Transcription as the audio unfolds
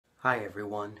Hi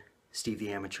everyone, Steve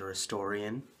the Amateur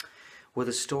Historian, with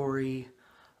a story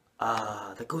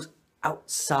that goes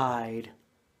outside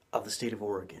of the state of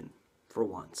Oregon, for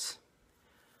once.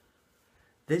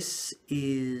 This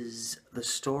is the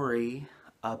story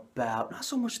about, not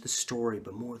so much the story,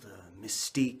 but more the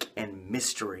mystique and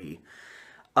mystery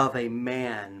of a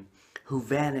man who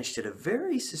vanished at a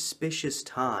very suspicious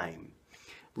time,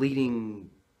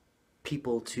 leading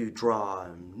people to draw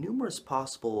numerous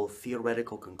possible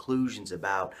theoretical conclusions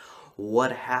about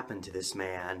what happened to this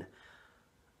man,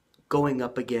 going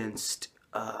up against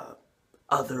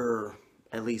other,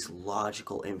 at least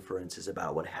logical inferences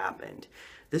about what happened.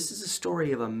 This is a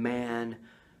story of a man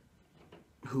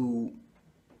who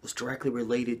was directly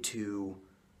related to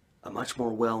a much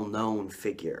more well-known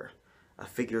figure, a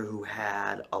figure who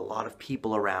had a lot of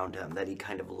people around him that he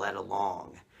kind of led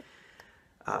along.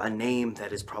 A name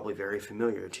that is probably very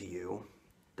familiar to you,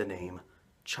 the name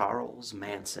Charles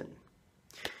Manson.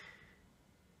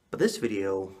 But this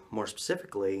video, more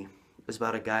specifically, is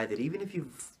about a guy that even if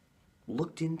you've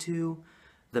looked into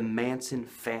the Manson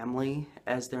family,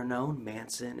 as they're known,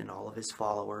 Manson and all of his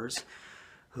followers,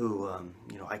 who,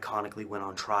 iconically went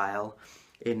on trial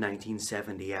in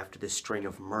 1970 after this string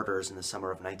of murders in the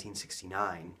summer of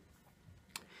 1969.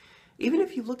 Even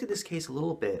if you looked at this case a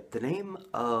little bit, the name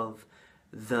of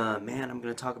the man I'm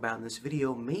going to talk about in this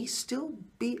video may still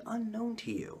be unknown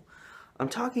to you. I'm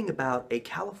talking about a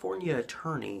California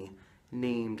attorney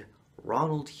named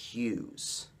Ronald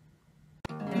Hughes.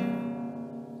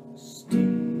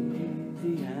 Steve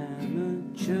the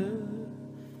Amateur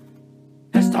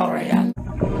Historian.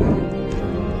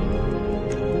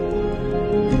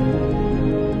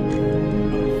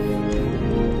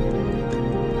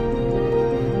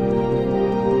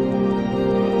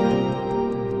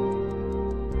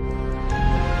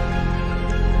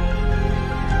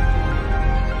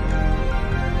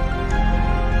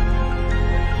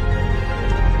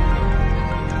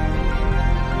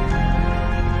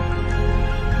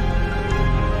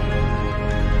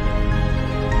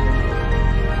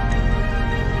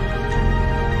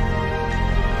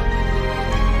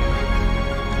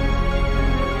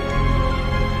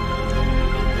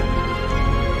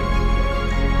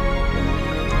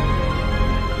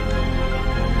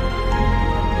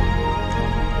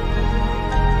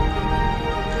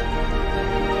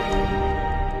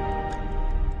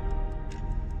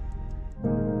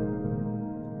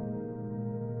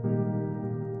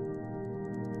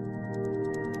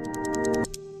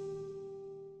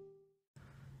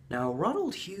 Now,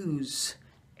 Ronald Hughes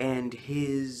and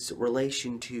his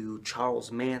relation to Charles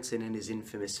Manson and his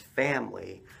infamous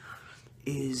family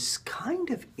is kind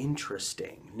of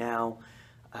interesting. Now,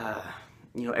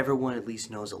 everyone at least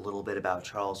knows a little bit about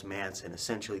Charles Manson.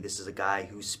 Essentially, this is a guy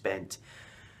who spent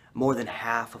more than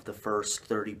half of the first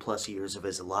 30-plus years of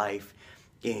his life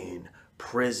in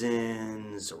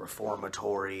prisons,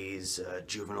 reformatories,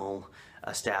 juvenile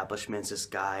establishments. This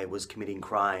guy was committing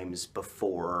crimes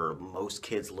before most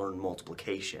kids learned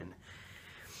multiplication.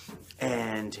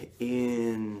 And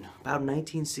in about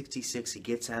 1966, he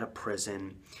gets out of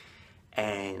prison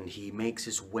and he makes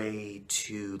his way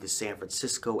to the San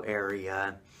Francisco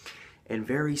area, and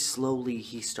very slowly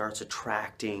he starts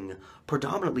attracting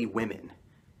predominantly women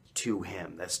to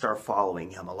him that start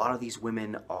following him. A lot of these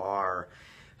women are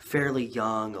fairly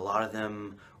young. A lot of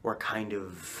them were kind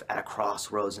of at a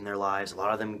crossroads in their lives. A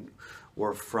lot of them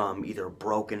were from either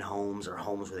broken homes or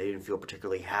homes where they didn't feel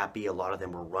particularly happy. A lot of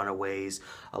them were runaways.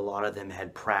 A lot of them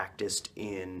had practiced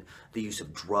in the use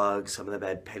of drugs. Some of them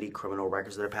had petty criminal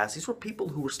records in their past. These were people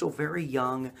who were still very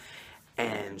young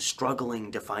and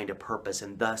struggling to find a purpose,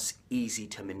 and thus easy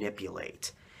to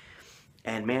manipulate.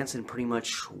 And Manson pretty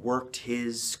much worked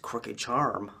his crooked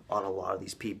charm on a lot of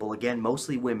these people. Again,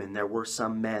 mostly women. There were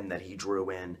some men that he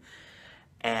drew in.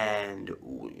 And,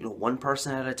 one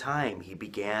person at a time, he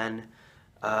began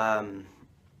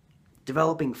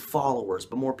developing followers,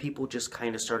 but more people just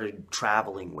kind of started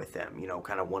traveling with him,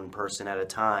 kind of one person at a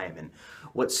time. And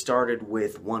what started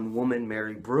with one woman,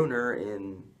 Mary Bruner,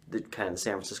 in the kind of the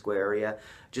San Francisco area,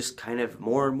 just kind of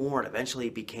more and more, and eventually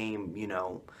it became,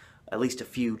 at least a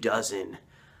few dozen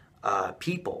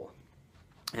people,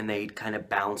 and they'd kind of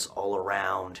bounce all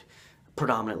around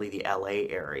predominantly the LA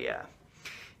area.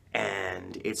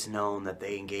 And it's known that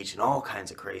they engaged in all kinds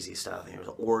of crazy stuff. There was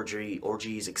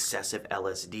orgies, excessive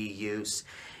LSD use,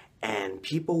 and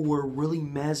people were really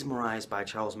mesmerized by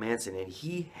Charles Manson, and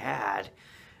he had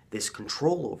this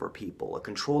control over people, a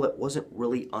control that wasn't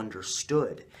really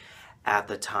understood at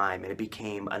the time, and it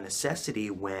became a necessity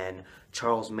when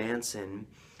Charles Manson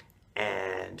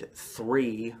and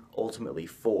ultimately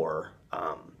four,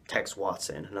 Tex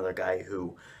Watson, another guy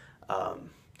who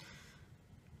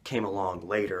came along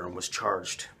later and was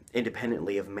charged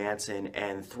independently of Manson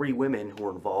and 3 women who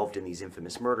were involved in these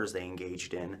infamous murders they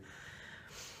engaged in.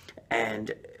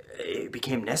 And it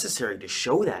became necessary to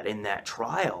show that in that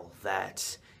trial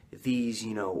that these,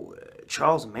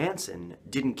 Charles Manson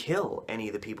didn't kill any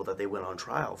of the people that they went on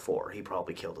trial for. He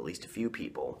probably killed at least a few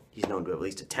people. He's known to have at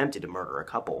least attempted to murder a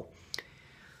couple.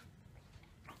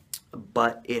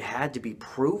 But it had to be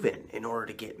proven in order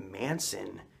to get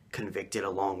Manson convicted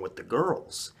along with the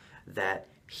girls that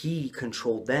he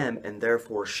controlled them and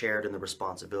therefore shared in the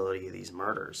responsibility of these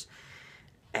murders.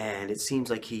 And it seems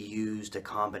like he used a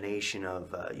combination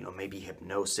of, maybe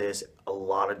hypnosis, a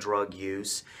lot of drug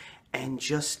use, and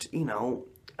just, I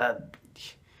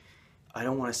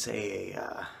don't want to say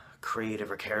a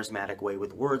creative or charismatic way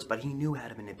with words, but he knew how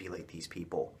to manipulate these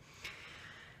people.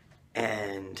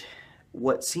 And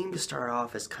what seemed to start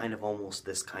off as kind of almost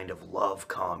this kind of love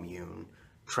commune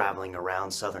traveling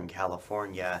around Southern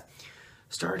California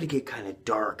started to get kind of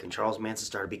dark, and Charles Manson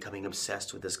started becoming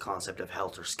obsessed with this concept of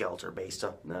helter-skelter based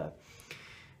on,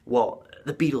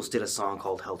 the Beatles did a song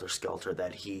called Helter Skelter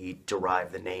that he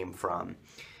derived the name from,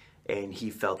 and he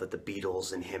felt that the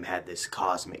Beatles and him had this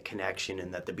cosmic connection,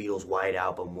 and that the Beatles' White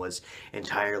Album was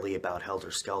entirely about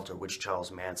Helter Skelter, which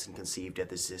Charles Manson conceived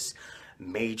of as this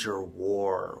major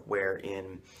war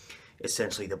wherein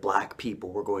essentially the black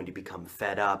people were going to become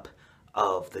fed up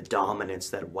of the dominance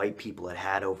that white people had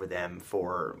had over them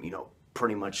for,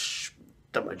 pretty much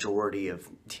the majority of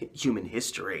human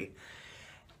history.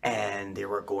 And they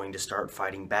were going to start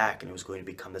fighting back, and it was going to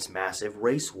become this massive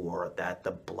race war that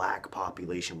the black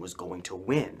population was going to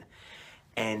win.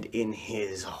 And in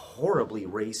his horribly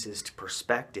racist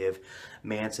perspective,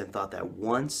 Manson thought that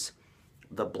once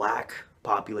the black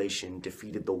population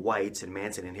defeated the whites, and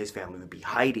Manson and his family would be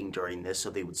hiding during this so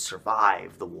they would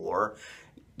survive the war,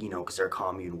 because their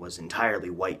commune was entirely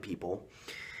white people.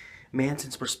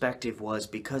 Manson's perspective was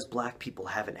because black people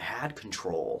haven't had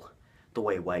control the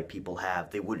way white people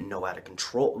have, they wouldn't know how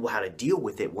to deal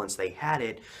with it once they had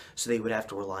it, so they would have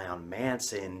to rely on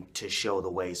Manson to show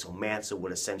the way. So Manson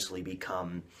would essentially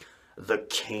become the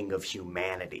king of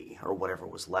humanity, or whatever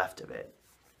was left of it.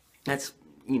 That's,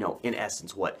 in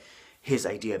essence what his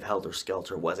idea of Helter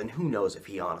Skelter was, and who knows if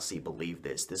he honestly believed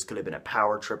this. This could have been a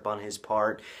power trip on his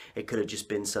part. It could have just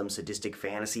been some sadistic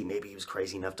fantasy. Maybe he was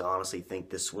crazy enough to honestly think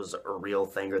this was a real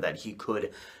thing, or that he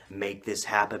could make this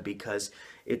happen, because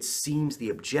it seems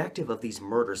the objective of these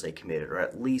murders they committed, or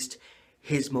at least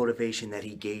his motivation that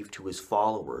he gave to his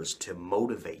followers to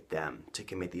motivate them to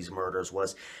commit these murders,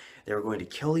 was they were going to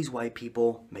kill these white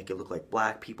people, make it look like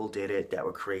black people did it. That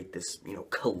would create this,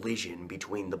 collision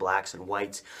between the blacks and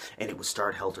whites, and it would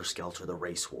start Helter Skelter, the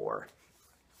race war.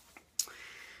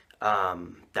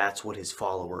 That's what his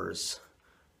followers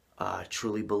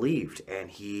truly believed,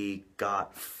 and he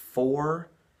got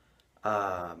four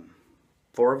of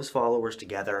his followers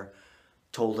together,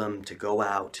 told them to go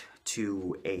out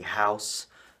to a house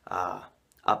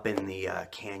up in the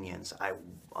canyons. I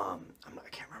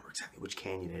can't remember exactly which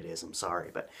canyon it is, I'm sorry,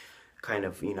 but kind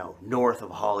of, north of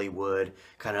Hollywood,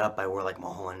 kind of up by where, like,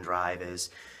 Mulholland Drive is.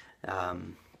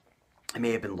 It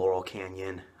may have been Laurel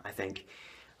Canyon, I think.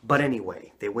 But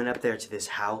anyway, they went up there to this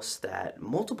house that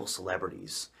multiple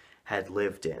celebrities had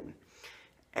lived in.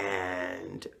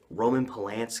 And Roman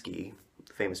Polanski,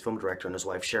 the famous film director, and his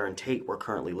wife Sharon Tate were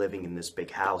currently living in this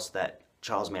big house that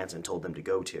Charles Manson told them to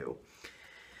go to.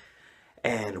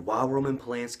 And while Roman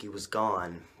Polanski was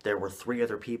gone, there were 3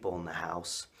 other people in the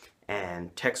house.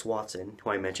 And Tex Watson, who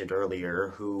I mentioned earlier,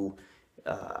 who,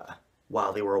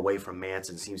 while they were away from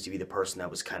Manson, seems to be the person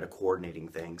that was kind of coordinating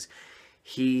things.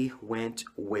 He went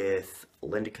with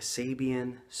Linda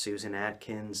Kasabian, Susan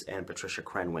Atkins, and Patricia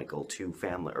Krenwinkel,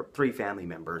 3 family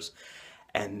members.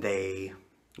 And they,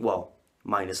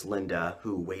 minus Linda,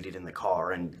 who waited in the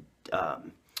car, and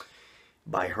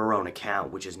by her own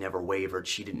account, which has never wavered,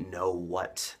 she didn't know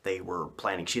what they were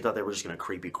planning. She thought they were just going to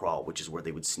creepy crawl, which is where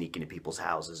they would sneak into people's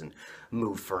houses and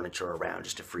move furniture around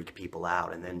just to freak people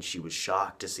out. And then she was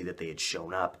shocked to see that they had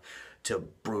shown up to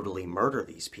brutally murder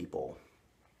these people.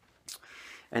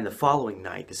 And the following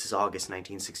night, this is August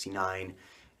 1969,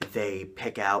 they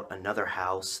pick out another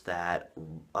house that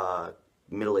a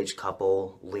middle-aged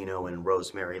couple, Lino and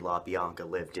Rosemary LaBianca,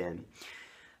 lived in.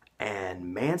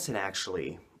 And Manson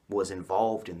actually was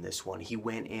involved in this one. He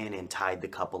went in and tied the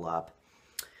couple up,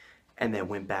 and then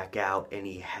went back out, and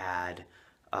he had,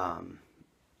 I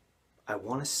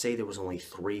want to say there was only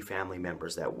 3 family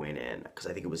members that went in, because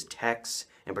I think it was Tex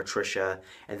and Patricia,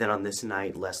 and then on this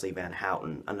night, Leslie Van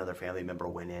Houten, another family member,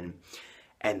 went in,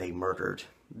 and they murdered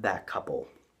that couple.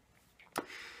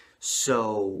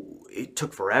 So it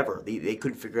took forever. They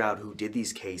couldn't figure out who did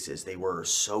these cases. They were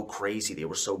so crazy. They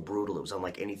were so brutal. It was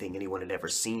unlike anything anyone had ever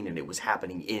seen, and it was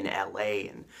happening in LA.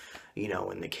 And,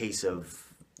 in the case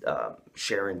of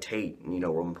Sharon Tate,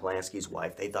 Roman Polanski's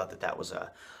wife, they thought that that was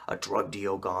a drug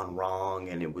deal gone wrong,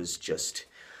 and it was just,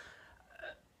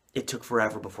 it took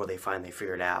forever before they finally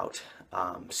figured out.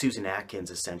 Susan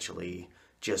Atkins essentially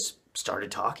just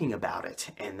started talking about it,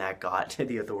 and that got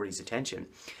the authorities' attention.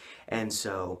 And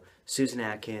so Susan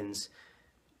Atkins,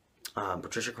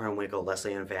 Patricia Krenwinkel,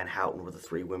 Leslie Van Houten were the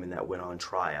three women that went on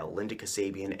trial. Linda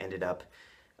Kasabian ended up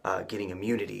getting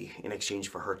immunity in exchange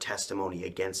for her testimony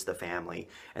against the family,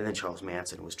 and then Charles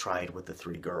Manson was tried with the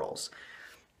three girls.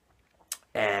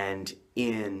 And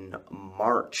in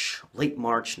March, late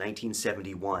March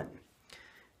 1971,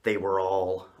 they were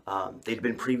all, they'd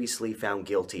been previously found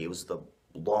guilty. It was the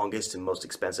longest and most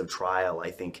expensive trial,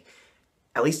 I think,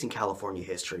 at least in California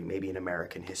history, maybe in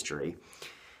American history.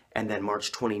 And then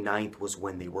March 29th was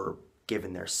when they were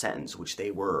given their sentence, which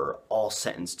they were all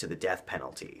sentenced to the death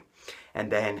penalty.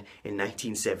 And then in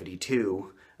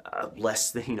 1972,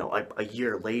 less than, a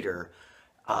year later,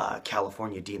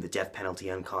 California deemed the death penalty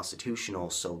unconstitutional,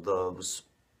 so those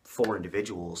four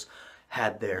individuals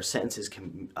had their sentences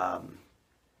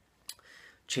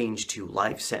changed to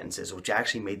life sentences, which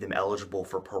actually made them eligible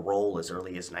for parole as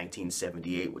early as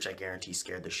 1978, which I guarantee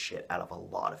scared the shit out of a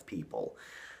lot of people.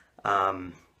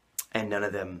 And none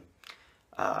of them,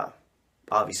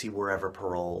 obviously, were ever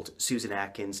paroled. Susan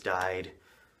Atkins died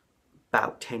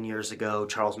about 10 years ago.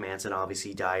 Charles Manson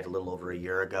obviously died a little over a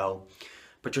year ago.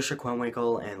 Patricia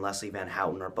Krenwinkel and Leslie Van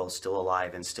Houten are both still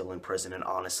alive and still in prison, and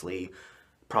honestly,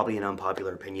 probably an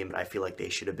unpopular opinion, but I feel like they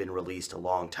should have been released a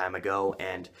long time ago.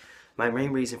 And my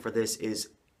main reason for this is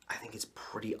I think it's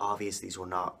pretty obvious these were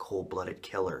not cold-blooded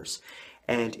killers.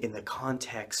 And in the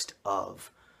context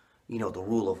of, the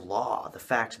rule of law, the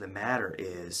fact of the matter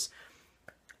is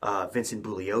Vincent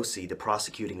Bugliosi, the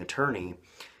prosecuting attorney,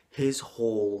 his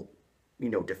whole,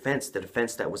 defense, the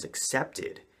defense that was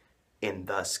accepted in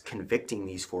thus convicting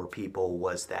these four people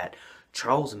was that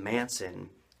Charles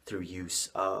Manson, through use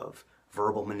of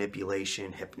verbal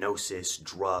manipulation, hypnosis,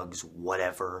 drugs,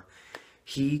 whatever,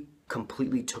 he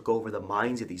completely took over the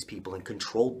minds of these people and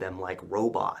controlled them like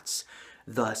robots.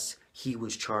 Thus, he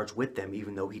was charged with them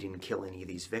even though he didn't kill any of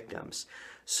these victims.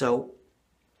 So,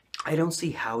 I don't see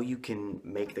how you can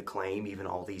make the claim, even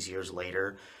all these years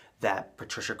later, that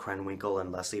Patricia Krenwinkel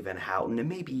and Leslie Van Houten, and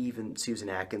maybe even Susan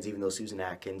Atkins, even though Susan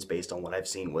Atkins, based on what I've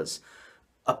seen, was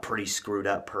a pretty screwed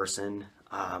up person.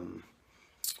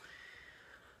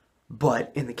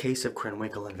 But in the case of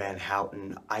Krenwinkel and Van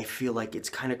Houten, I feel like it's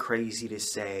kind of crazy to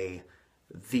say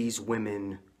these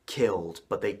women killed,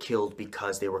 but they killed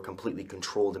because they were completely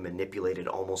controlled and manipulated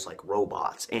almost like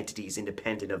robots, entities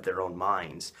independent of their own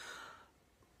minds,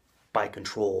 by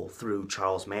control through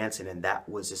Charles Manson. And that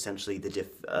was essentially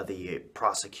the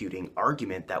prosecuting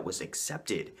argument that was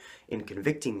accepted in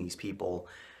convicting these people.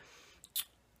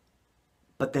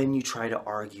 But then you try to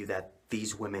argue that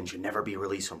these women should never be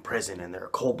released from prison and they're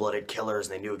cold-blooded killers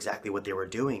and they knew exactly what they were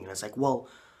doing. And it's like, well,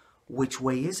 which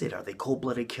way is it? Are they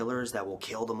cold-blooded killers that will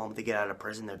kill the moment they get out of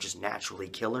prison? They're just naturally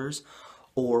killers?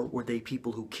 Or were they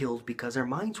people who killed because their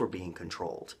minds were being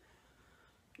controlled?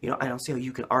 I don't see how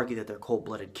you can argue that they're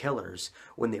cold-blooded killers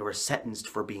when they were sentenced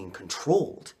for being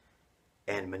controlled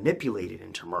and manipulated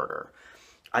into murder.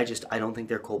 I don't think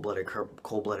they're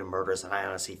cold-blooded murderers, and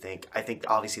I think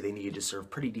obviously they needed to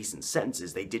serve pretty decent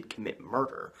sentences. They did commit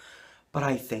murder, but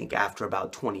I think after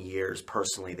about 20 years,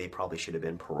 personally, they probably should have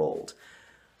been paroled.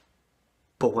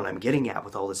 But what I'm getting at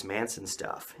with all this Manson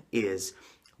stuff is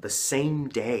the same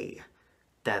day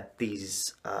that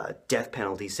these death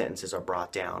penalty sentences are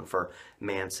brought down for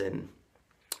Manson,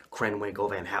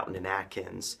 Krenwinkel, Van Houten, and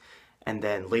Atkins, and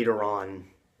then later on,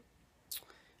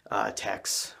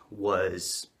 Tex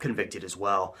was convicted as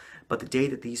well. But the day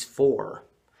that these four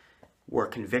were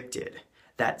convicted,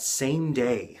 that same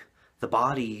day, the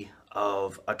body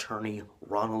of attorney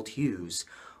Ronald Hughes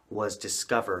was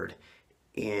discovered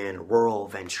in rural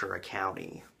Ventura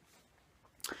County.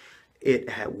 It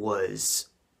was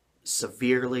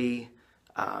severely,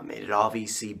 it had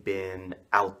obviously been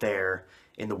out there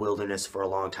in the wilderness for a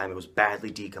long time. It was badly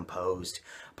decomposed.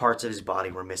 Parts of his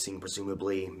body were missing,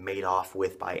 presumably made off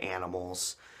with by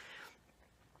animals.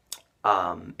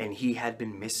 And he had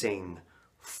been missing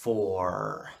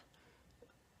for,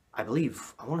 I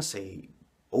want to say,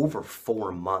 over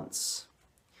 4 months.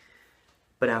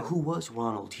 But now, who was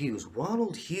Ronald Hughes?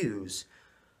 Ronald Hughes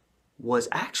was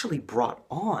actually brought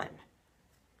on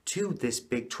to this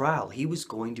big trial. He was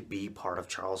going to be part of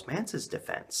Charles Manson's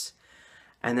defense.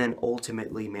 And then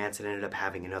ultimately Manson ended up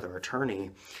having another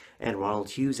attorney, and Ronald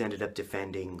Hughes ended up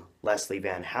defending Leslie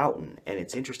Van Houten. And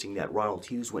it's interesting that Ronald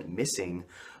Hughes went missing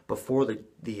before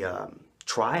the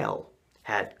trial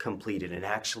had completed, and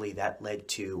actually that led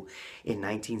to, in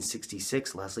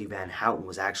 1966, Leslie Van Houten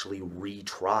was actually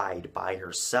retried by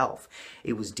herself.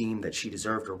 It was deemed that she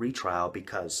deserved a retrial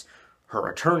because her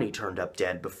attorney turned up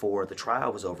dead before the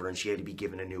trial was over, and she had to be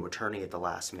given a new attorney at the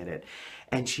last minute.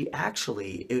 And she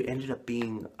actually, it ended up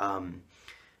being,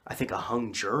 I think, a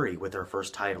hung jury with her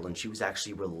first title, and she was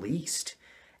actually released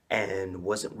and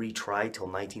wasn't retried till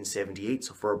 1978.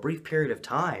 So for a brief period of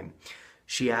time,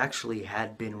 she actually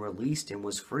had been released and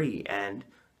was free and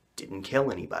didn't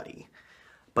kill anybody.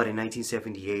 But in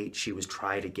 1978, she was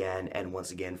tried again and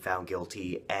once again found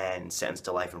guilty and sentenced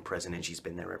to life in prison, and she's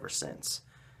been there ever since.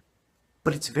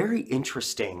 But it's very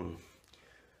interesting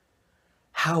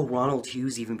how Ronald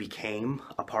Hughes even became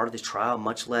a part of this trial,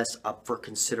 much less up for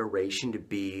consideration to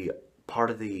be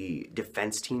part of the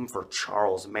defense team for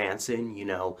Charles Manson, you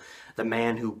know, the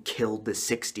man who killed the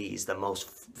 60s, the most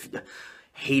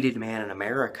hated man in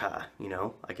America, you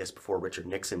know, I guess before Richard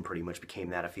Nixon pretty much became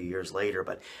that a few years later.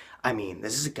 But I mean,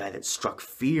 this is a guy that struck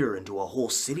fear into a whole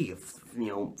city of, you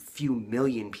know, few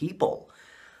million people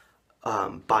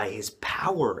by his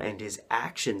power and his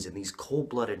actions in these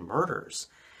cold-blooded murders.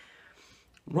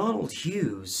 Ronald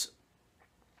Hughes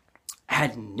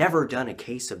had never done a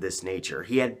case of this nature.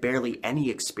 He had barely any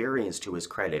experience to his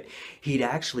credit. He'd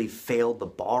actually failed the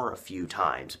bar a few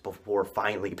times before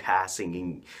finally passing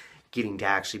and getting to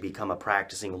actually become a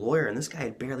practicing lawyer, and this guy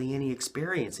had barely any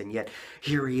experience, and yet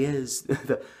here he is,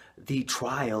 the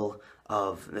trial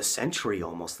of the century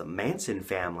almost, the Manson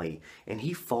family, and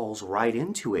he falls right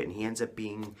into it, and he ends up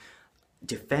being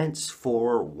defense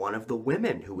for one of the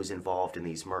women who was involved in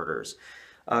these murders.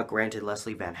 Granted,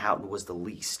 Leslie Van Houten was the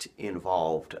least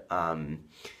involved.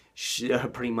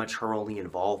 Pretty much her only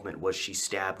involvement was she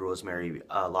stabbed Rosemary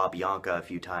LaBianca a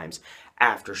few times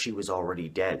after she was already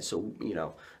dead. So, you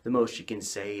know, the most you can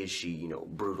say is she, you know,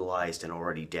 brutalized an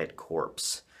already dead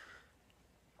corpse,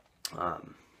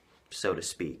 so to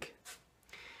speak.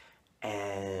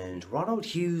 And Ronald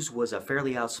Hughes was a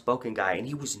fairly outspoken guy, and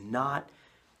he was not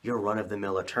your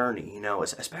run-of-the-mill attorney, you know,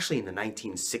 especially in the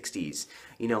 1960s.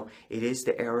 You know, it is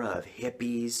the era of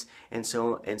hippies and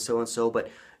so, but,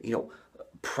 you know,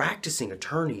 practicing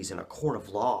attorneys in a court of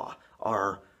law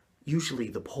are usually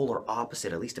the polar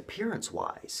opposite, at least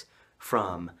appearance-wise,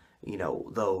 from, you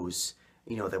know, those,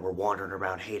 you know, that were wandering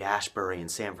around Haight-Ashbury in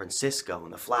San Francisco,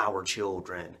 and the Flower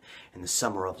Children, and the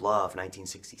Summer of Love,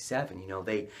 1967. You know,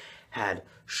 they had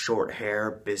short hair,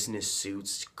 business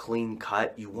suits, clean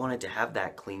cut. You wanted to have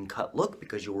that clean cut look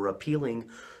because you were appealing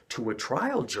to a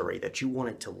trial jury that you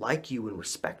wanted to like you and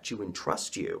respect you and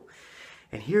trust you.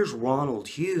 And here's Ronald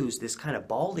Hughes, this kind of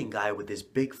balding guy with this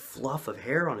big fluff of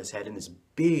hair on his head and this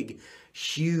big,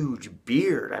 huge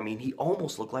beard. I mean, he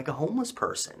almost looked like a homeless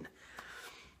person.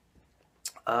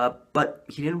 But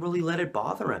he didn't really let it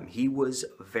bother him. He was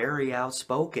very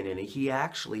outspoken, and he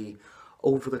actually,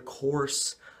 over the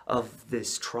course of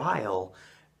this trial,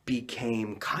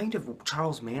 became kind of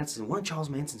Charles Manson, one of Charles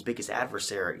Manson's biggest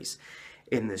adversaries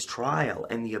in this trial.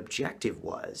 And the objective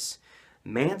was,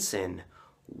 Manson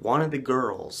wanted the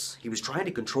girls, he was trying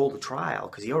to control the trial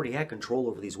because he already had control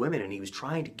over these women, and he was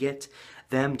trying to get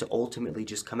them to ultimately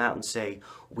just come out and say,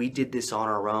 we did this on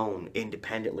our own,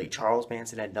 independently. Charles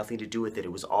Manson had nothing to do with it.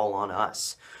 It was all on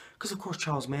us. Because, of course,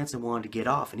 Charles Manson wanted to get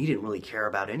off, and he didn't really care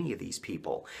about any of these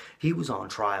people. He was on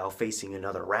trial facing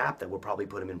another rap that would probably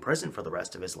put him in prison for the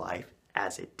rest of his life,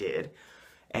 as it did.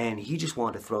 And he just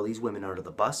wanted to throw these women under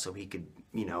the bus so he could,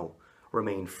 you know,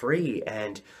 remain free.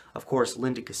 And of course,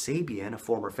 Linda Kasabian, a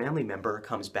former family member,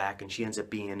 comes back, and she ends up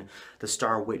being the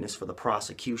star witness for the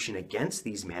prosecution against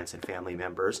these Manson family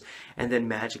members. And then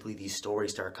magically these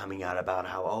stories start coming out about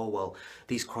how, oh, well,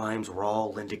 these crimes were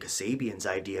all Linda Kasabian's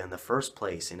idea in the first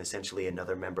place, and essentially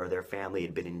another member of their family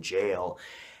had been in jail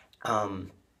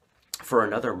for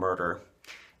another murder.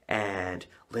 And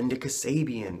Linda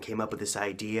Kasabian came up with this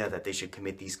idea that they should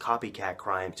commit these copycat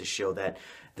crimes to show that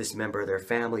this member of their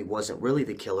family wasn't really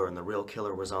the killer and the real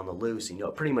killer was on the loose. You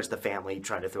know, pretty much the family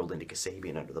trying to throw Linda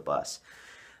Kasabian under the bus.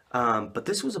 But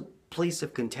this was a place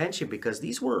of contention because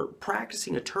these were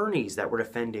practicing attorneys that were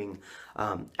defending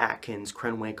Atkins,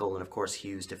 Krenwinkel, and of course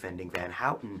Hughes defending Van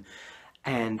Houten.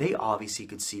 And they obviously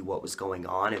could see what was going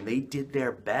on, and they did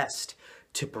their best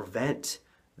to prevent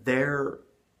their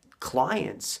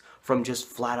clients from just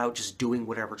flat out just doing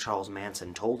whatever Charles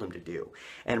Manson told them to do.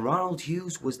 And Ronald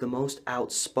Hughes was the most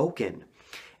outspoken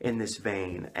in this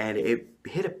vein, and it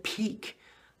hit a peak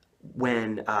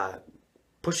when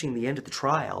pushing the end of the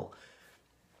trial.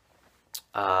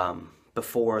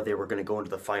 before they were going to go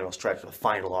into the final stretch, the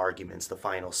final arguments, the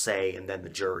final say, and then the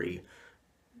jury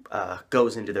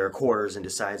goes into their quarters and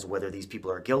decides whether these people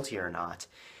are guilty or not.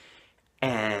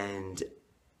 And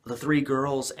the three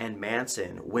girls and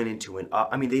Manson went into an...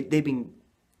 I mean, they've been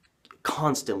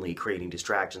constantly creating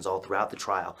distractions all throughout the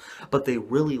trial, but they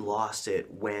really lost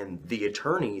it when the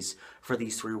attorneys for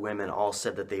these three women all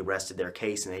said that they rested their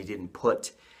case and they didn't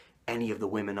put any of the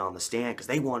women on the stand because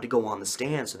they wanted to go on the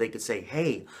stand so they could say,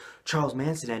 hey, Charles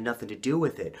Manson had nothing to do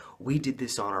with it. We did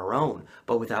this on our own.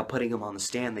 But without putting him on the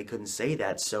stand, they couldn't say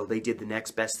that, so they did the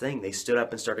next best thing. They stood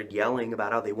up and started yelling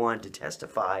about how they wanted to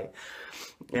testify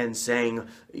and saying,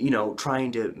 you know,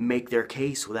 trying to make their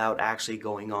case without actually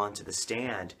going on to the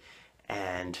stand.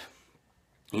 And,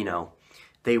 you know,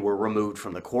 they were removed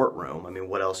from the courtroom. I mean,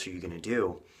 what else are you going to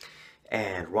do?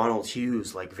 And Ronald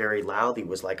Hughes, like, very loudly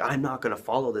was like, I'm not going to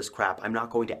follow this crap. I'm not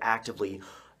going to actively,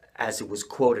 as it was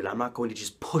quoted, I'm not going to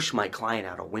just push my client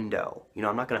out a window. You know,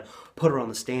 I'm not going to put her on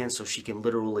the stand so she can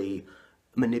literally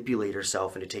manipulate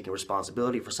herself into taking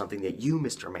responsibility for something that you,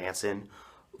 Mr. Manson,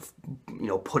 you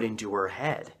know, put into her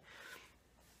head.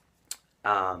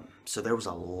 So there was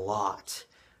a lot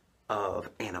of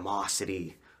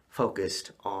animosity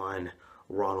focused on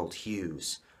Ronald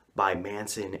Hughes by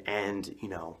Manson and, you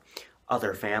know,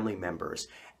 other family members.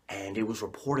 And it was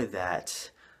reported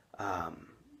that,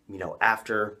 you know,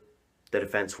 after the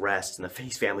defense rests and the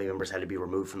family members had to be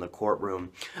removed from the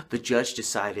courtroom, the judge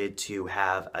decided to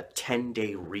have a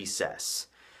 10-day recess,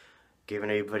 giving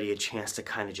everybody a chance to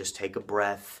kind of just take a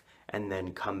breath and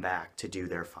then come back to do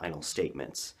their final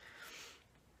statements.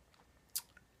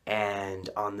 And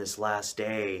on this last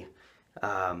day,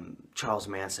 Charles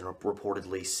Manson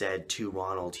reportedly said to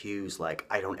Ronald Hughes, like,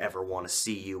 I don't ever want to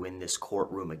see you in this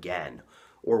courtroom again,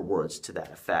 or words to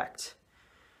that effect.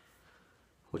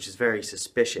 Which is very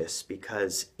suspicious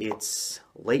because it's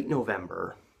late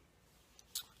November.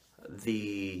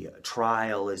 The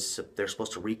trial is, they're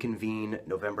supposed to reconvene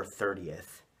November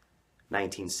 30th,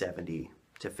 1970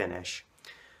 to finish.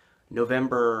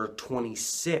 November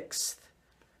 26th,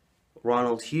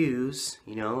 Ronald Hughes,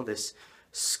 you know, this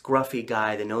scruffy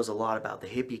guy that knows a lot about the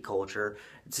hippie culture,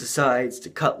 decides to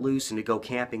cut loose and to go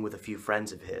camping with a few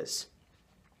friends of his.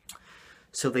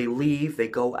 So they leave, they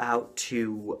go out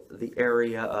to the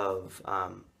area of, I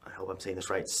hope I'm saying this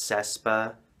right,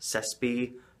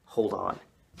 Sespe, hold on.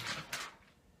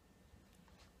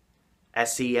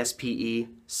 S-E-S-P-E,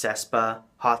 Sespe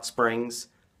Hot Springs,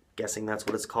 guessing that's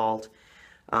what it's called,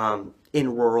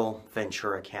 in rural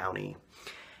Ventura County.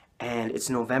 And it's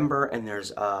November, and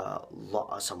there's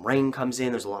some rain comes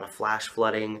in, there's a lot of flash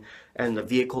flooding, and the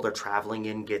vehicle they're traveling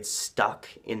in gets stuck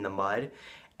in the mud.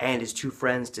 And his two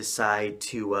friends decide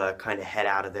to kind of head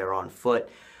out of there on foot.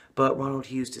 But Ronald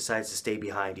Hughes decides to stay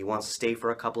behind. He wants to stay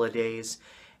for a couple of days,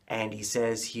 and he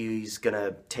says he's going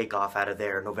to take off out of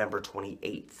there November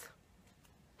 28th.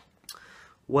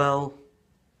 Well,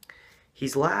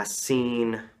 he's last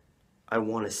seen, I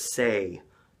want to say,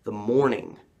 the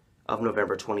morning of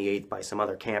November 28th by some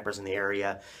other campers in the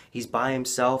area. He's by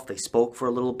himself. They spoke for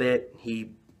a little bit.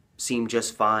 He seemed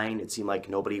just fine. It seemed like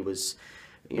nobody was,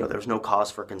 you know, there was no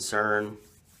cause for concern.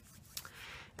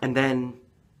 And then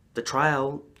the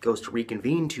trial goes to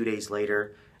reconvene 2 days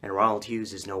later, and Ronald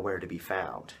Hughes is nowhere to be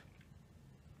found.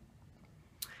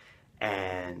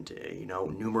 And, you know,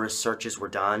 numerous searches were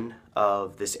done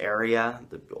of this area,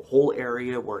 the whole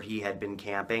area where he had been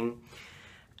camping.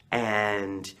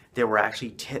 And there were actually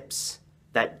tips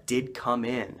that did come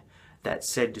in that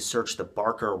said to search the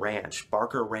Barker Ranch.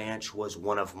 Barker Ranch was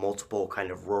one of multiple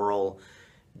kind of rural,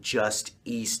 just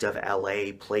east of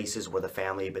LA places where the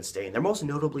family had been staying. They're most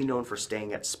notably known for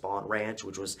staying at Spawn Ranch,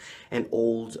 which was an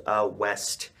old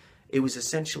west. It was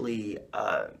essentially,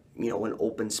 you know, an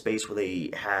open space where they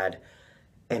had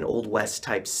an Old West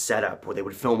type setup where they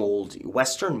would film old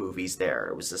Western movies there.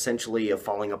 It was essentially a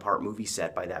falling apart movie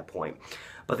set by that point.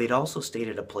 But they'd also stayed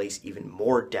at a place even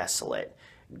more desolate,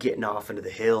 getting off into the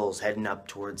hills, heading up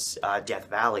towards Death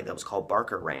Valley, that was called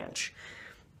Barker Ranch.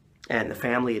 And the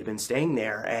family had been staying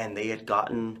there, and they had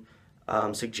gotten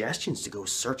suggestions to go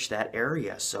search that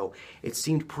area. So it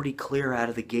seemed pretty clear out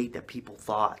of the gate that people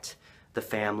thought the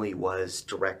family was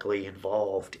directly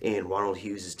involved in Ronald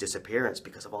Hughes' disappearance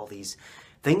because of all these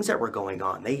things that were going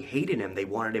on. They hated him. They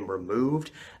wanted him removed.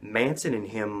 Manson and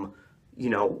him, you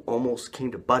know, almost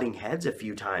came to butting heads a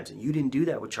few times. And you didn't do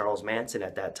that with Charles Manson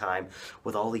at that time,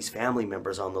 with all these family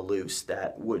members on the loose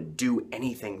that would do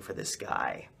anything for this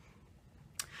guy.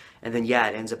 And then, yeah,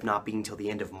 it ends up not being until the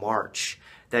end of March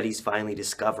that he's finally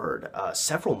discovered,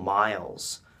 several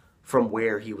miles from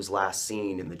where he was last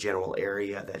seen in the general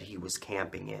area that he was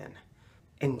camping in.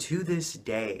 And to this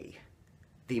day,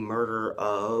 the murder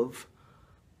of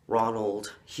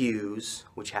Ronald Hughes,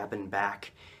 which happened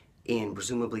back in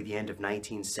presumably the end of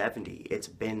 1970, it's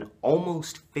been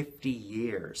almost 50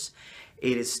 years.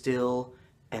 It is still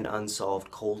an unsolved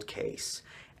cold case.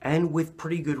 And with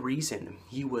pretty good reason.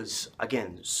 He was,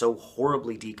 again, so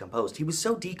horribly decomposed. He was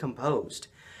so decomposed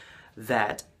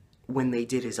that when they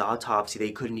did his autopsy,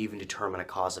 they couldn't even determine a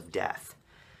cause of death.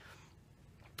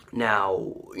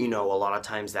 Now, a lot of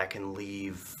times that can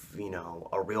leave,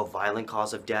 a real violent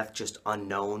cause of death just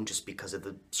unknown, just because of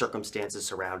the circumstances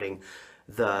surrounding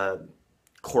the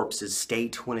corpse's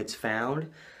state when it's found.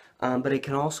 But it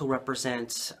can also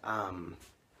represent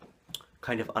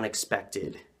kind of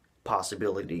unexpected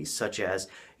possibilities, such as,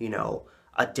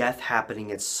 a death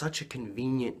happening at such a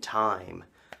convenient time,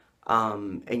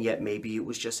 and yet maybe it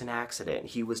was just an accident.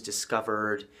 He was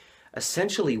discovered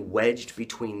essentially wedged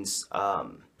between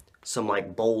some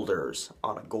like boulders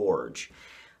on a gorge.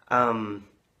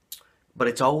 But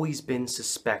it's always been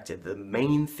suspected. The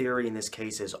main theory in this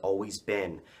case has always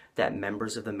been that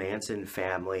members of the Manson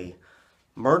family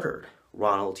murdered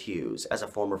Ronald Hughes as a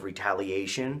form of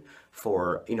retaliation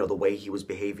for, the way he was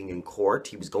behaving in court.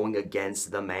 He was going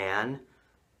against the man,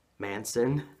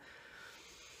 Manson.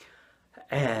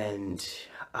 And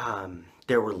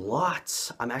there were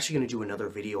lots, I'm actually going to do another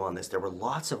video on this, there were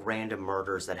lots of random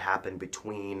murders that happened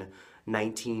between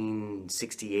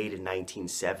 1968 and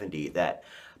 1970 that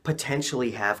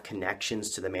potentially have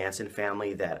connections to the Manson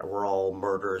family, that were all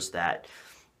murders that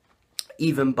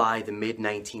even by the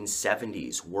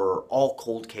mid-1970s were all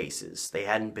cold cases. They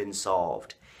hadn't been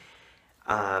solved.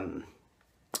 And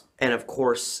of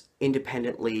course,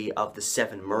 independently of the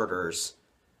 7 murders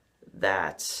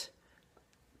that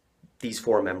these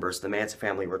 4 members of the Manson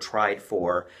family were tried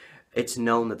for, it's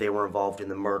known that they were involved in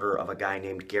the murder of a guy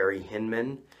named Gary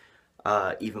Hinman.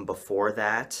 Even before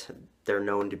that, they're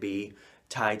known to be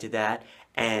tied to that.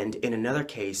 And in another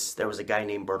case, there was a guy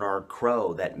named Bernard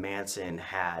Crowe that Manson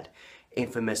had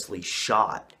infamously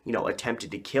shot,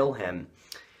 attempted to kill him.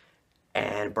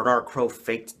 And Bernard Crowe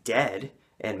faked dead,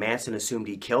 and Manson assumed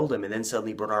he killed him, and then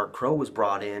suddenly Bernard Crowe was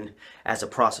brought in as a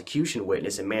prosecution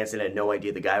witness, and Manson had no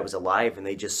idea the guy was alive, and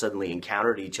they just suddenly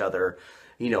encountered each other,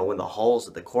 in the halls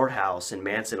of the courthouse, and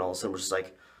Manson all of a sudden was just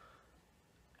like,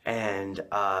 and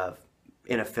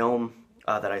in a film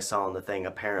that I saw on the thing,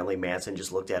 apparently Manson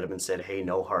just looked at him and said, "Hey,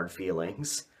 no hard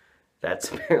feelings."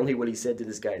 That's apparently what he said to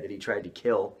this guy that he tried to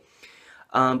kill.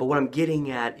 But what I'm getting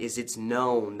at is it's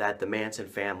known that the Manson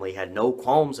family had no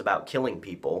qualms about killing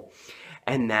people,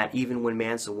 and that even when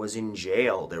Manson was in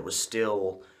jail, there was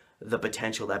still the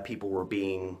potential that people were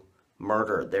being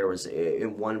murdered. There was,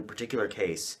 in one particular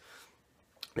case,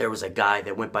 there was a guy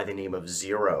that went by the name of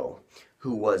Zero,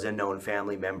 who was a known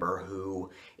family member who,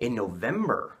 in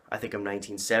November, I think, of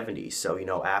 1970,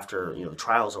 so, after, the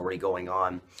trial's already going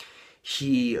on,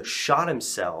 he shot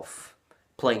himself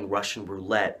playing Russian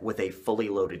roulette with a fully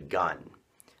loaded gun.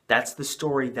 That's the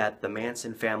story that the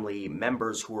Manson family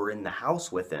members who were in the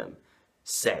house with him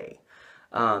say.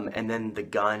 And then the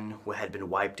gun had been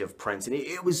wiped of prints, and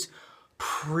it was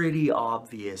pretty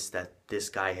obvious that this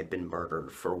guy had been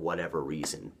murdered for whatever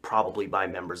reason, probably by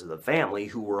members of the family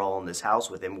who were all in this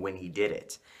house with him when he did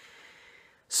it.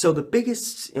 So the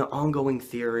biggest ongoing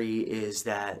theory is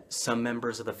that some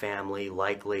members of the family,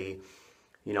 likely,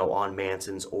 on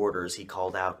Manson's orders, he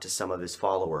called out to some of his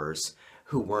followers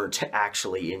who weren't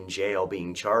actually in jail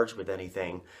being charged with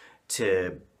anything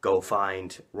to go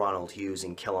find Ronald Hughes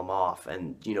and kill him off,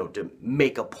 and, to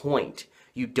make a point.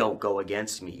 You don't go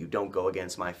against me. You don't go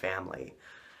against my family.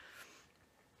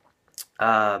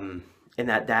 And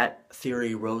that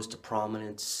theory rose to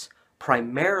prominence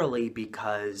primarily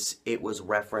because it was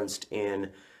referenced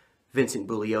in Vincent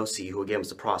Bugliosi, who again was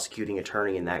the prosecuting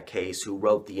attorney in that case, who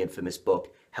wrote the infamous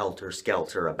book Helter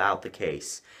Skelter about the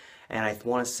case. And I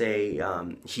want to say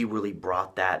he really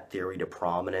brought that theory to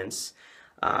prominence.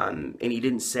 And he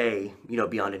didn't say,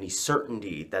 beyond any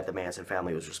certainty that the Manson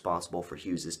family was responsible for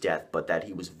Hughes's death, but that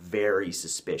he was very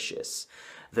suspicious.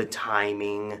 The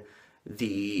timing,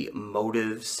 the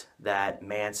motives that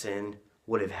Manson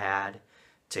would have had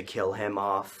to kill him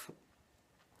off.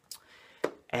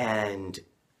 And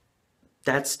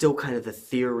that's still kind of the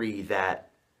theory that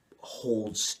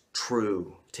holds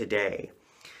true today.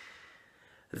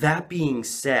 That being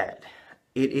said,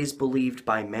 it is believed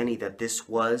by many that this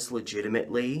was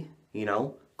legitimately,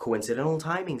 coincidental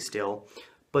timing still,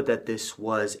 but that this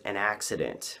was an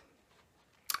accident.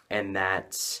 And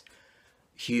that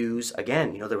Hughes,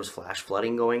 again, there was flash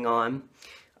flooding going on.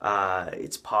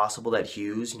 It's possible that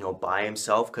Hughes, by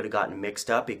himself could have gotten mixed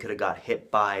up. He could have got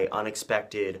hit by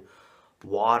unexpected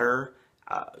water.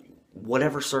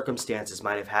 whatever circumstances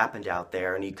might have happened out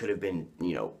there, and he could have been,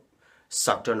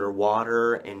 sucked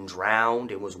underwater and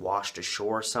drowned and was washed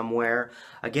ashore somewhere.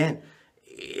 Again,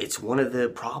 it's one of the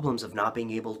problems of not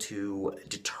being able to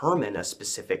determine a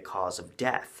specific cause of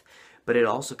death. But it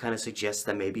also kind of suggests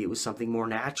that maybe it was something more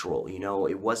natural.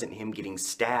 It wasn't him getting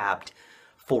stabbed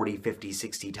 40, 50,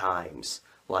 60 times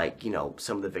like,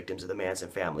 some of the victims of the Manson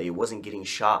family. It wasn't getting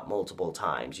shot multiple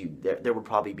times. There would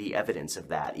probably be evidence of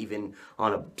that, even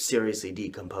on a seriously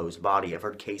decomposed body. I've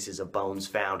heard cases of bones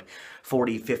found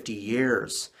 40, 50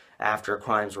 years after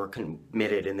crimes were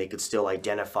committed, and they could still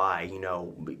identify,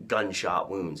 gunshot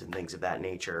wounds and things of that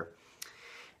nature.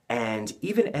 And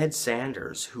even Ed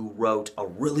Sanders, who wrote a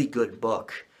really good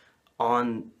book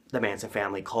on the Manson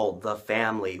family called The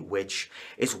Family, which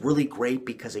is really great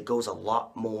because it goes a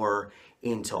lot more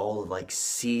into all of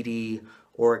seedy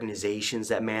organizations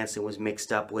that Manson was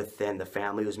mixed up with and the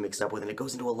family was mixed up with, and it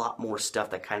goes into a lot more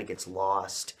stuff that kind of gets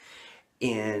lost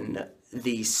in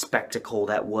the spectacle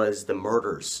that was the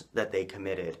murders that they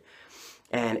committed.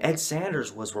 And Ed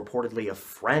Sanders was reportedly a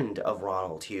friend of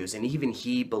Ronald Hughes, and even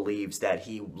he believes that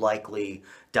he likely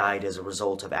died as a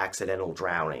result of accidental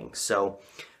drowning. So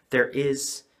there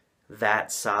is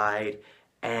that side,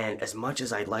 and as much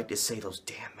as I'd like to say those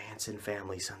damn Manson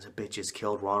family sons of bitches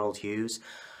killed Ronald Hughes,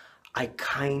 I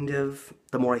kind of,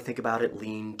 the more I think about it,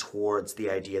 lean towards the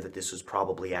idea that this was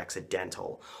probably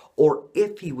accidental. Or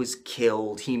if he was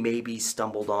killed, he maybe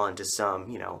stumbled onto some,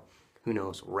 who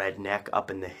knows, redneck up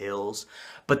in the hills,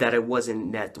 but that it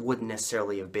wouldn't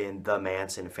necessarily have been the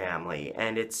Manson family.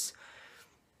 And it's,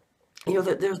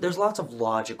 there's lots of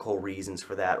logical reasons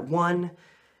for that. One,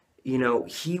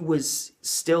 he was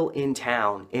still in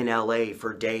town in LA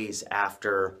for days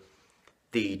after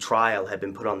the trial had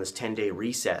been put on this 10-day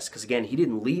recess. Because again, he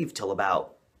didn't leave till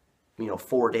about,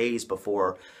 4 days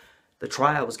before the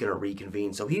trial was going to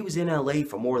reconvene. So he was in LA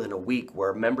for more than a week,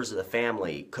 where members of the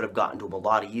family could have gotten to him a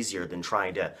lot easier than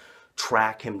trying to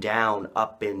track him down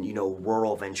up in,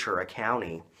 rural Ventura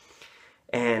County.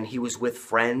 And he was with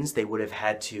friends. They would have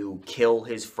had to kill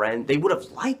his friend. They would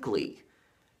have likely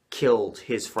killed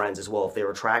his friends as well if they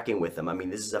were tracking with him. I mean,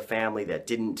 this is a family that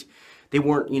they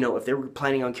weren't, if they were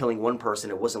planning on killing one person,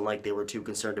 it wasn't like they were too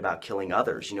concerned about killing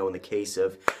others. In the case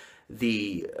of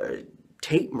the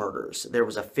Tate murders, there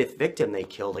was a fifth victim they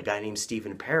killed, a guy named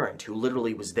Stephen Parent, who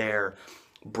literally was there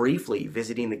briefly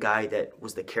visiting the guy that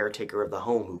was the caretaker of the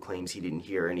home, who claims he didn't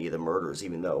hear any of the murders,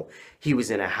 even though he was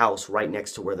in a house right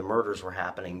next to where the murders were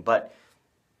happening. But,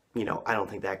 I don't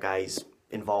think that guy's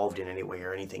involved in any way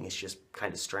or anything. It's just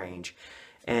kind of strange.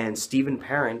 And Stephen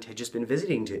Parent had just been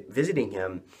visiting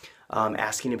him,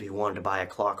 asking him if he wanted to buy a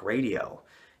clock radio.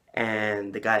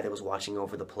 And the guy that was watching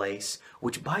over the place,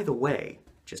 which, by the way,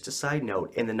 just a side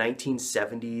note, in the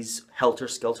 1970s Helter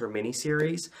Skelter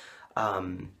miniseries,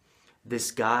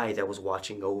 this guy that was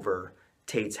watching over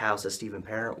Tate's house that Stephen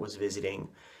Parent was visiting,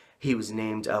 he was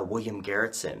named William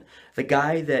Garretson. The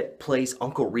guy that plays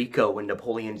Uncle Rico in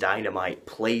Napoleon Dynamite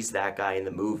plays that guy in the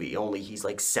movie, only he's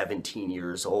 17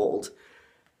 years old.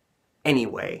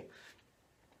 Anyway,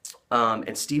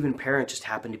 and Stephen Parent just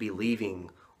happened to be leaving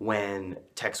when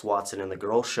Tex Watson and the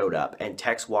girl showed up, and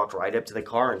Tex walked right up to the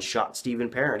car and shot Stephen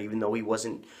Parent, even though he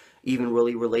wasn't even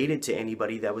really related to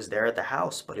anybody that was there at the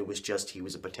house, but it was just, he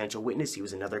was a potential witness, he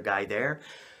was another guy there.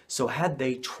 So had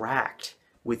they tracked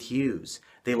with Hughes,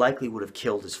 they likely would have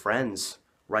killed his friends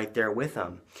right there with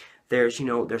him. There's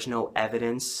no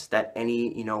evidence that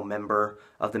any, member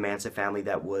of the Manson family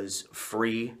that was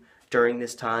free during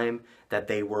this time, that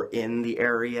they were in the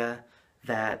area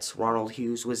that Ronald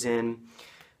Hughes was in.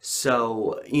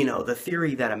 So, the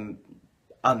theory that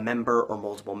a member or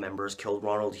multiple members killed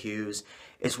Ronald Hughes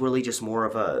is really just more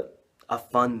of a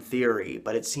fun theory,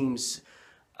 but it seems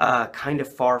kind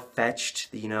of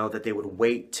far-fetched, that they would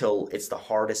wait till it's the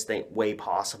hardest way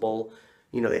possible.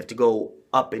 They have to go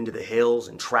up into the hills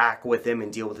and track with him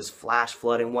and deal with his flash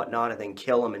flood and whatnot, and then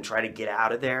kill him and try to get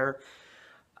out of there.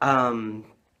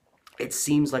 It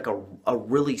seems like a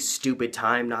really stupid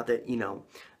time. Not that,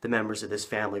 the members of this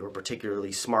family were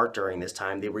particularly smart during this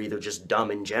time. They were either just dumb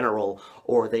in general,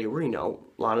 or they were, a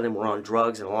lot of them were on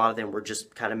drugs, and a lot of them were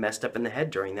just kind of messed up in the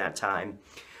head during that time.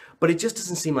 But it just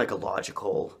doesn't seem like a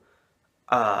logical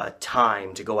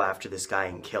time to go after this guy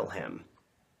and kill him.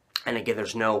 And again,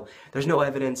 there's no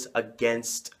evidence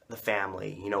against the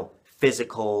family,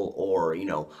 physical or,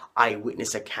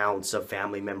 eyewitness accounts of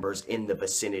family members in the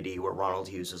vicinity where Ronald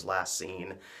Hughes was last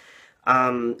seen.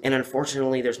 And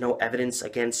unfortunately, there's no evidence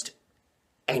against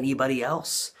anybody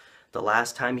else. The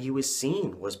last time he was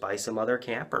seen was by some other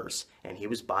campers, and he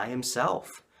was by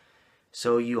himself.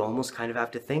 So you almost kind of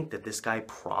have to think that this guy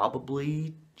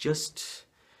probably just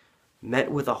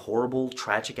met with a horrible,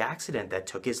 tragic accident that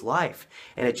took his life.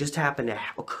 And it just happened to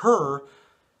occur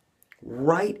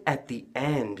right at the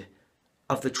end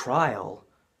of the trial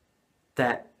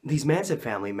that these Manson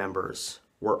family members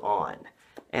were on.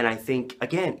 And I think,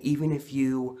 again, even if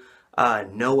you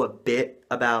know a bit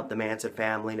about the Manson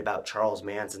family and about Charles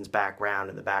Manson's background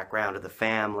and the background of the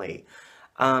family,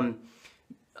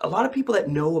 a lot of people that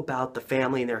know about the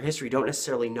family and their history don't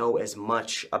necessarily know as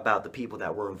much about the people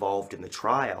that were involved in the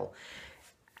trial.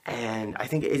 And I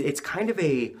think it's kind of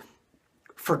a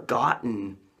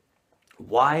forgotten,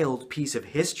 wild piece of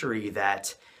history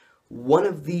that one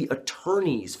of the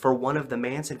attorneys for one of the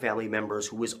Manson family members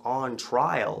who was on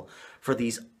trial for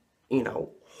these,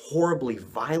 horribly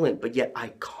violent but yet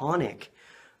iconic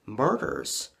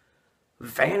murders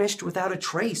vanished without a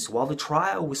trace while the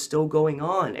trial was still going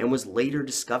on and was later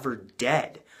discovered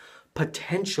dead,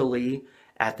 potentially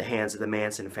at the hands of the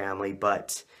Manson family.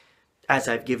 But as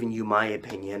I've given you my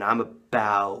opinion, I'm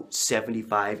about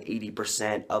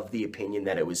 75–80% of the opinion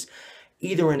that it was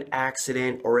either an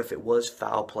accident or if it was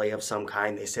foul play of some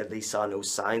kind. They said they saw no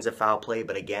signs of foul play,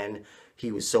 but again,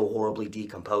 he was so horribly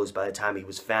decomposed by the time he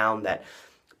was found that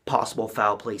possible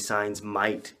foul play signs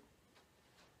might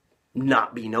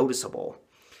not be noticeable.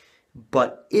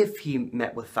 But if he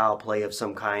met with foul play of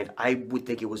some kind, I would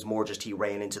think it was more just he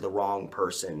ran into the wrong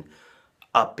person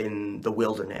up in the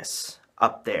wilderness,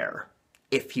 up there,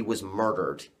 if he was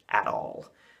murdered at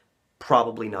all.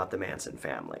 Probably not the Manson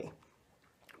family.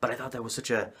 But I thought that was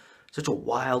such a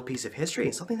wild piece of history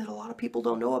and something that a lot of people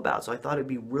don't know about. So I thought it'd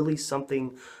be really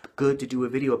something good to do a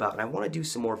video about. And I want to do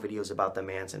some more videos about the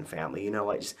Manson family.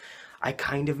 I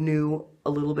kind of knew a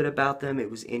little bit about them.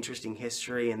 It was interesting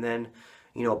history. And then,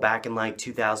 back in like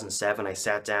 2007, I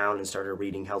sat down and started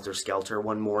reading Helter Skelter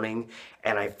one morning.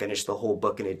 And I finished the whole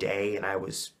book in a day. And I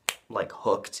was like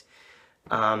hooked.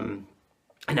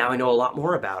 And now I know a lot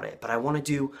more about it, but I want to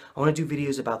do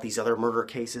videos about these other murder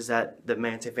cases that the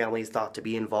Manson family is thought to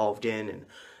be involved in, and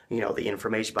the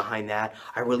information behind that.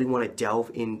 I really want to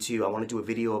delve into. I want to do a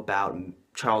video about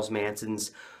Charles Manson's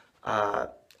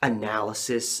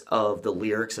analysis of the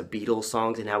lyrics of Beatles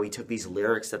songs and how he took these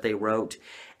lyrics that they wrote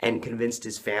and convinced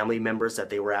his family members that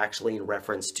they were actually in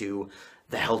reference to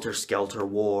the Helter Skelter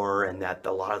War, and that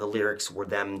a lot of the lyrics were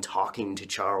them talking to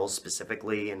Charles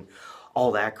specifically, and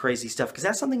all that crazy stuff. Because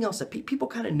that's something else that people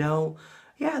kind of know.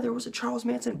 Yeah, there was a Charles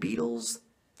Manson Beatles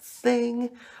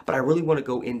thing, but I really want to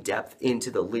go in depth into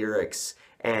the lyrics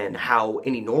and how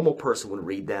any normal person would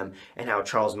read them and how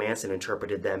Charles Manson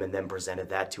interpreted them and then presented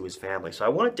that to his family. So I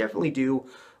want to definitely do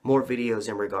more videos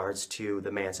in regards to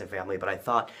the Manson family, but I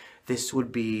thought this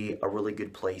would be a really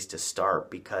good place to start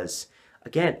because,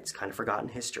 again, it's kind of forgotten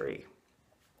history.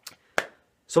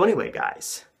 So anyway,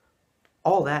 guys,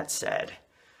 all that said,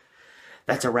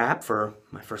 that's a wrap for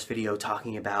my first video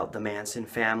talking about the Manson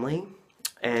family.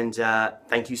 And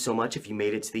thank you so much if you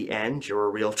made it to the end. You're a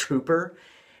real trooper.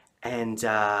 And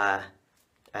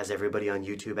as everybody on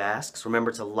YouTube asks,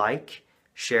 remember to like,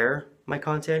 share my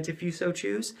content if you so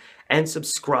choose, and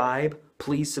subscribe.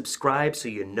 Please subscribe so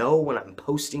you know when I'm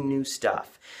posting new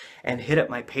stuff. And hit up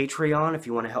my Patreon if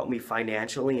you want to help me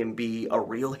financially and be a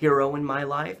real hero in my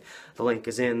life. The link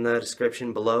is in the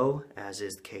description below, as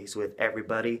is the case with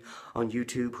everybody on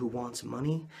YouTube who wants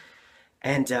money.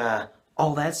 And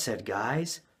all that said,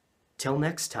 guys, till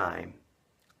next time,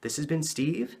 this has been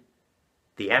Steve,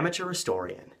 the Amateur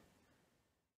Historian.